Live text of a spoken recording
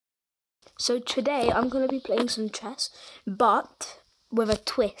So today I'm going to be playing some chess, but with a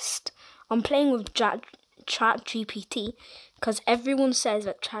twist. I'm playing with ChatGPT because everyone says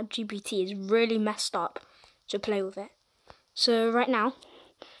that ChatGPT is really messed up to play with it. So right now,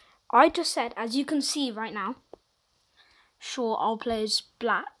 I just said, as you can see right now, sure, I'll play as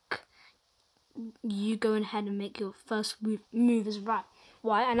black. You go ahead and make your first move as white.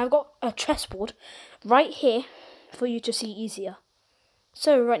 And I've got a chessboard right here for you to see easier.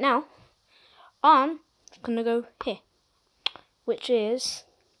 So right now, I'm gonna go here, which is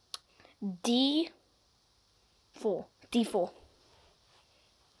D4.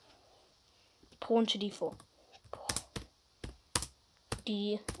 Pawn to D4.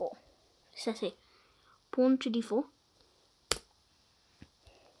 D4. It says here, pawn to D4.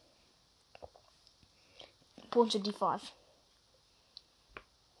 Pawn to D5.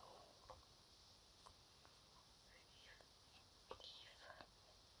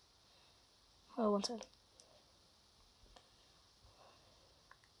 Oh, one second.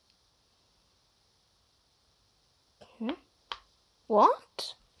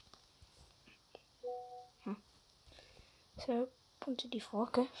 What? So, pawn to D4,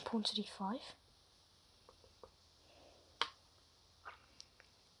 okay, pawn to D5.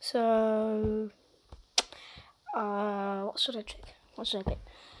 So, what should I pick?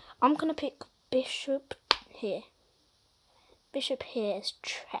 I'm gonna pick bishop here. Bishop here is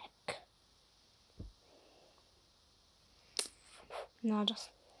check. No, just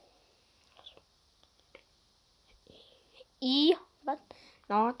E, but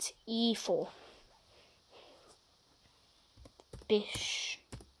not E4. Bishop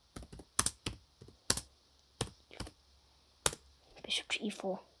to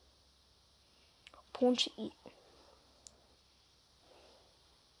E4. Pawn to E.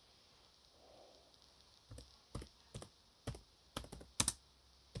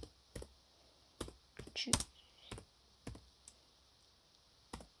 Choose.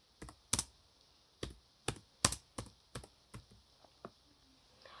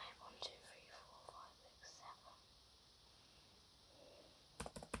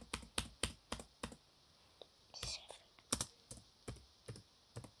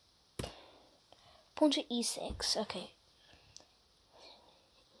 Pawn to E6, okay.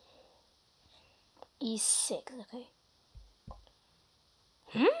 E6, okay.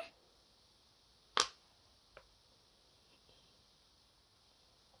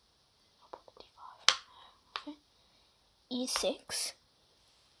 Okay. E6.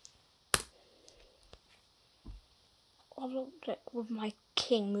 I'll look with my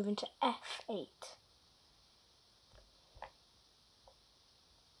king moving to F8.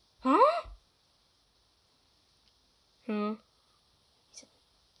 Huh? F8.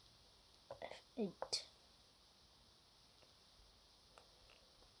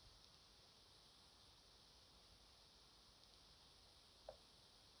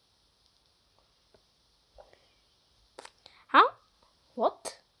 How?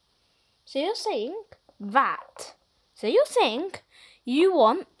 What? So you're saying that? So you're saying you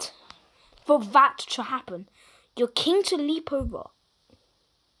want for that to happen, your king to leap over?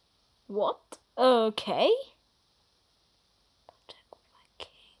 What? Okay.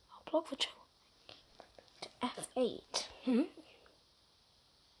 I'll block the check to F8.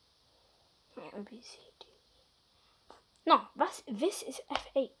 A, B, C, D. No, this is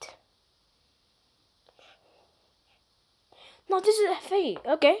F8. No, this is F8.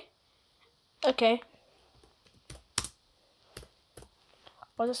 Okay.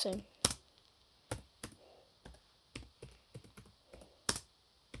 What's the same?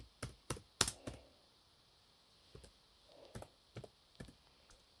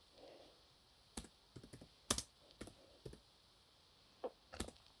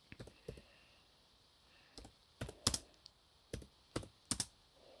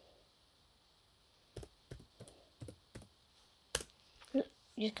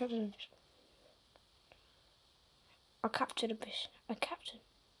 You captured the bishop. I captured a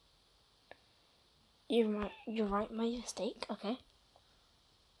bishop. You're right, my mistake. Okay.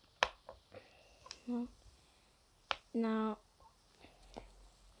 Now,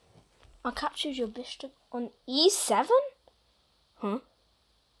 I captured your bishop on E7? Huh?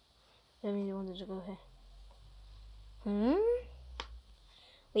 That means you wanted to go here.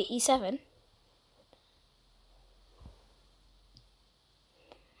 Wait, E7?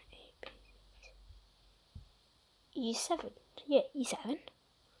 E7. Yeah, E7.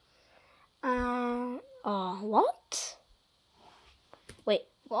 What? Wait,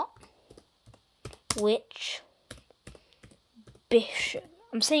 what? Which bishop?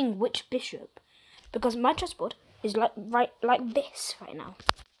 I'm saying which bishop because my chessboard is like this right now.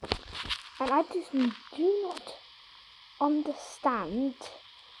 And I just do not understand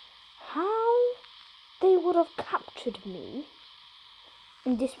how they would have captured me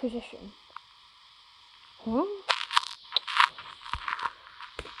in this position. Huh?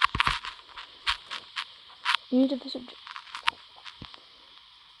 You need to visit.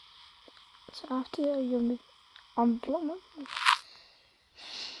 So after you move on block,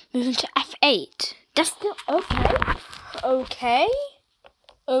 moving to F8. That's still okay.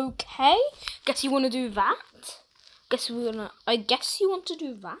 Okay. Guess you want to do that. I guess you want to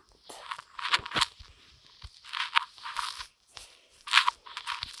do that.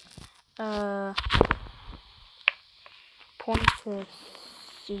 Pawn to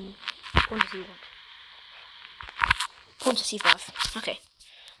C1. Pawn to C5. Okay.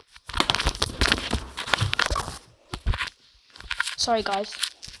 Sorry guys.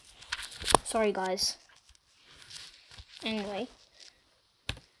 Anyway.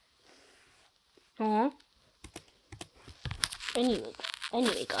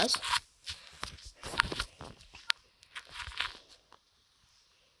 Anyway, guys.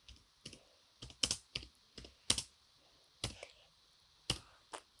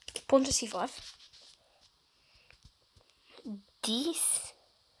 Pawn to C5. DXC5.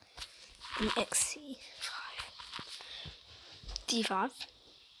 D5.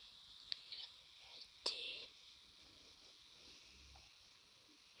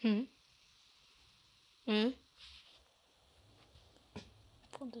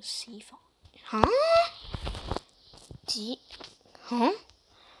 Pawn to C5. Huh?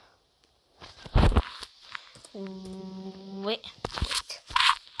 Wait.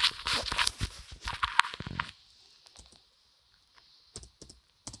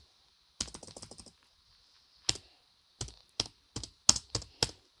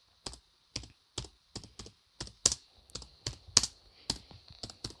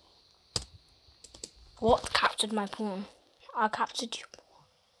 What captured my pawn? I captured you.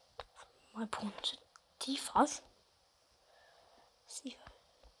 My pawn to D5. C5.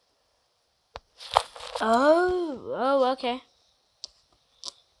 Oh, okay.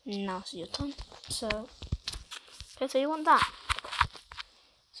 Now it's your turn. So you want that.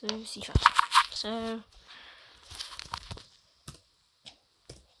 So C5. So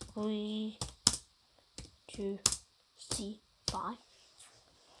we to C5.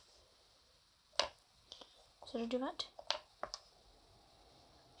 So to do that,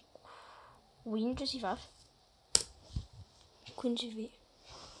 queen to C5. Queen to V.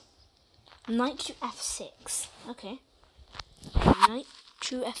 Knight to F6. Okay. Knight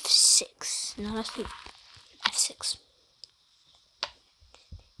to F6. Now let's do F6.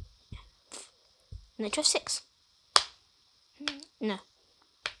 Knight to F6. No.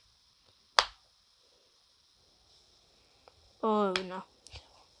 Oh no.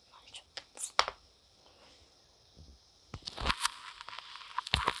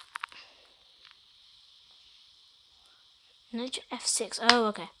 Knight to F6. Oh,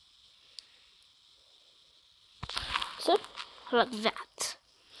 okay. So, like that.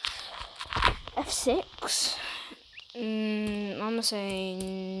 F6. I'm gonna say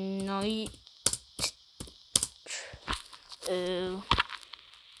knight.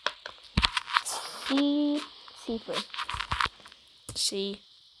 C3. C3.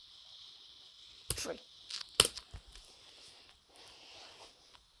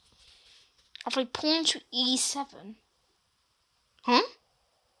 If I pawn to E7. Huh?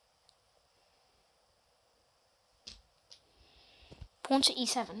 Pawn to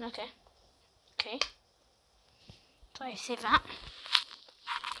E7, okay. So I save that.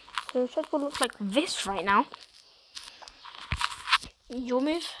 So the chessboard looks like this right now. Your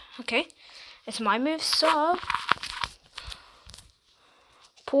move, okay. It's my move, so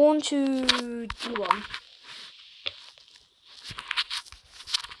pawn to D1.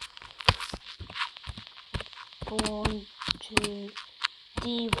 Pawn to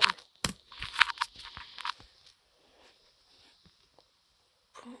D1.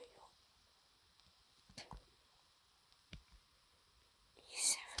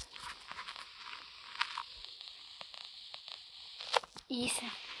 E7.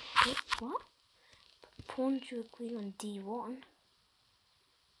 Wait, what? Pawn to a queen on D1.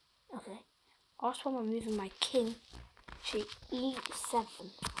 Okay. Also, I'm moving my king to E7.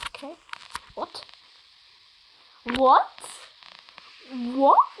 Okay. What?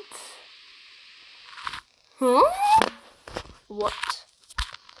 Huh? What?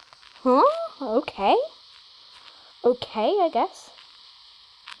 Huh? Okay. Okay, I guess.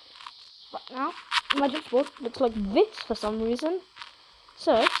 Right now, my chessboard looks like this for some reason.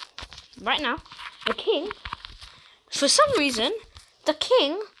 So, right now, the king, for some reason, the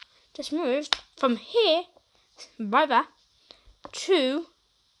king just moved from here, right there, to,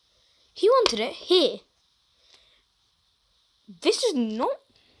 he wanted it here. This is not,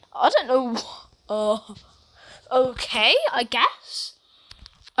 I don't know, okay, I guess,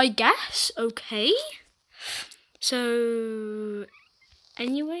 okay. So,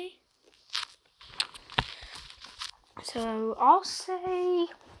 anyway, so I'll say,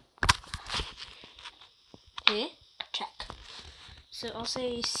 here, check. So I'll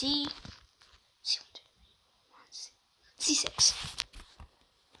say C6.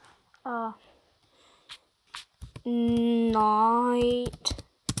 Knight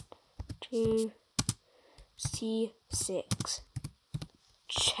to C6.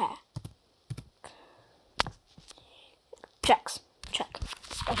 Check. Checks. Check.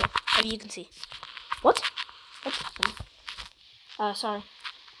 Okay, as you can see. What's happening? Sorry.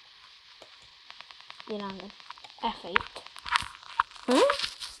 You know, F8.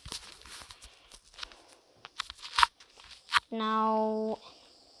 Now,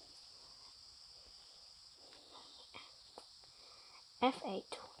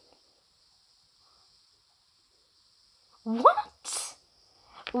 F8. What?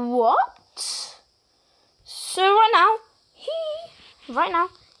 So right now,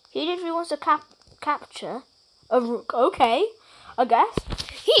 he literally wants to capture a rook. Okay, I guess.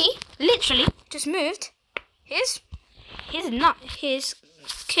 He literally just moved his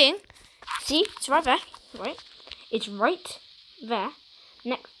king. See, it's right there, right? It's right there,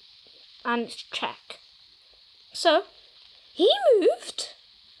 next, and it's check. So, he moved,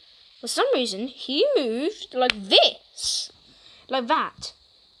 for some reason, he moved like this. Like that.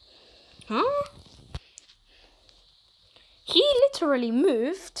 Huh? He literally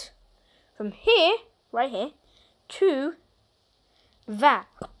moved from here, right here, to that.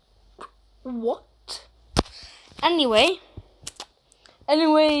 What? Anyway,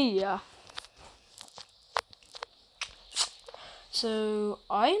 yeah. So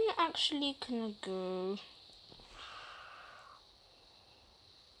I'm actually gonna go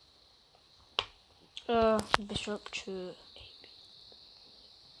bishop to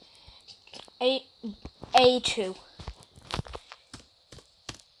A2.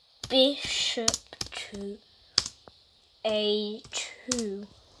 Bishop to A2.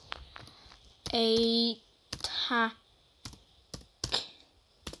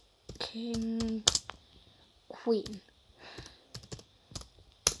 King, queen.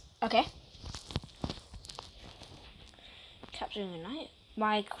 Okay. Capturing a knight.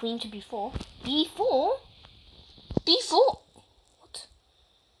 My queen to B4. B4? What?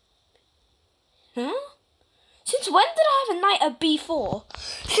 Huh? Since when did I have a knight at B4?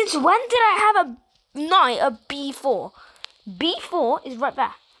 Since when did I have a knight at B4? B4 is right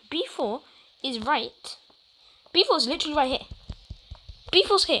there. B4 is right. B4 is literally right here.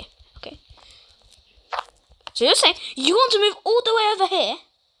 B4's here. Okay. So you're saying you want to move all the way over here?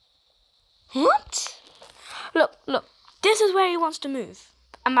 What? Look. This is where he wants to move.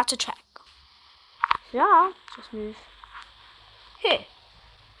 I'm about to check. Yeah, just move here.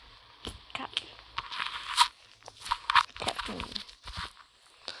 Captain.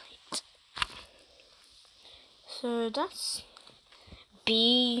 So that's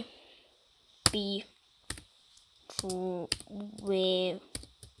B4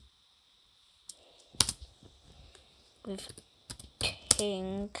 with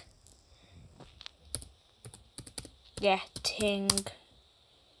king getting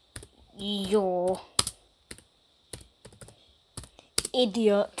your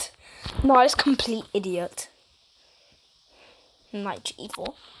idiot. No, it's complete idiot. Knight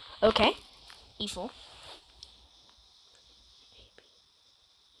E4. Okay. E4.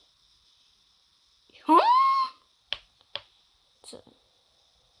 Huh? So,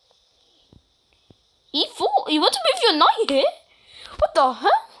 E4? You want to move your knight here? What the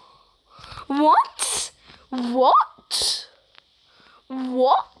hell? What?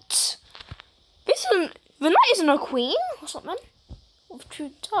 The knight isn't a queen or something? With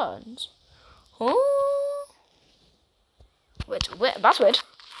 2 turns. Oh. Wait, that's weird.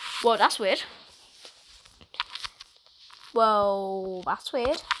 Well, that's weird.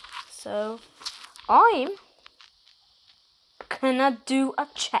 So, I'm gonna do a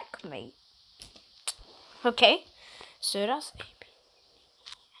checkmate. Okay, so that's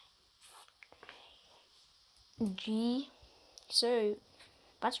G. So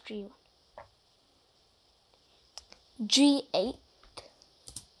that's G1. G8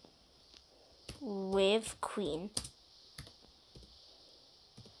 with queen.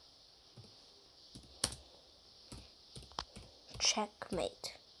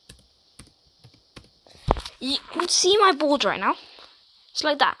 Checkmate. You can see my board right now. It's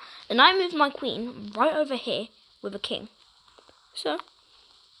like that. And I moved my queen right over here with a king. So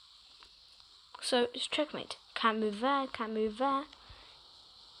it's checkmate. Can't move there, can't move there.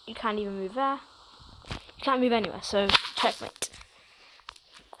 You can't even move there. You can't move anywhere, so checkmate.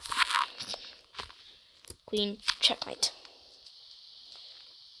 Queen, checkmate.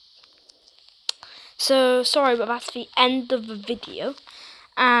 So, sorry, but that's the end of the video.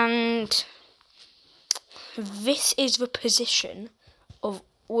 And this is the position of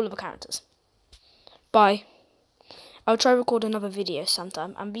all of the characters. Bye. I'll try record another video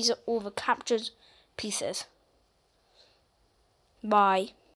sometime. And these are all the captured pieces. Bye.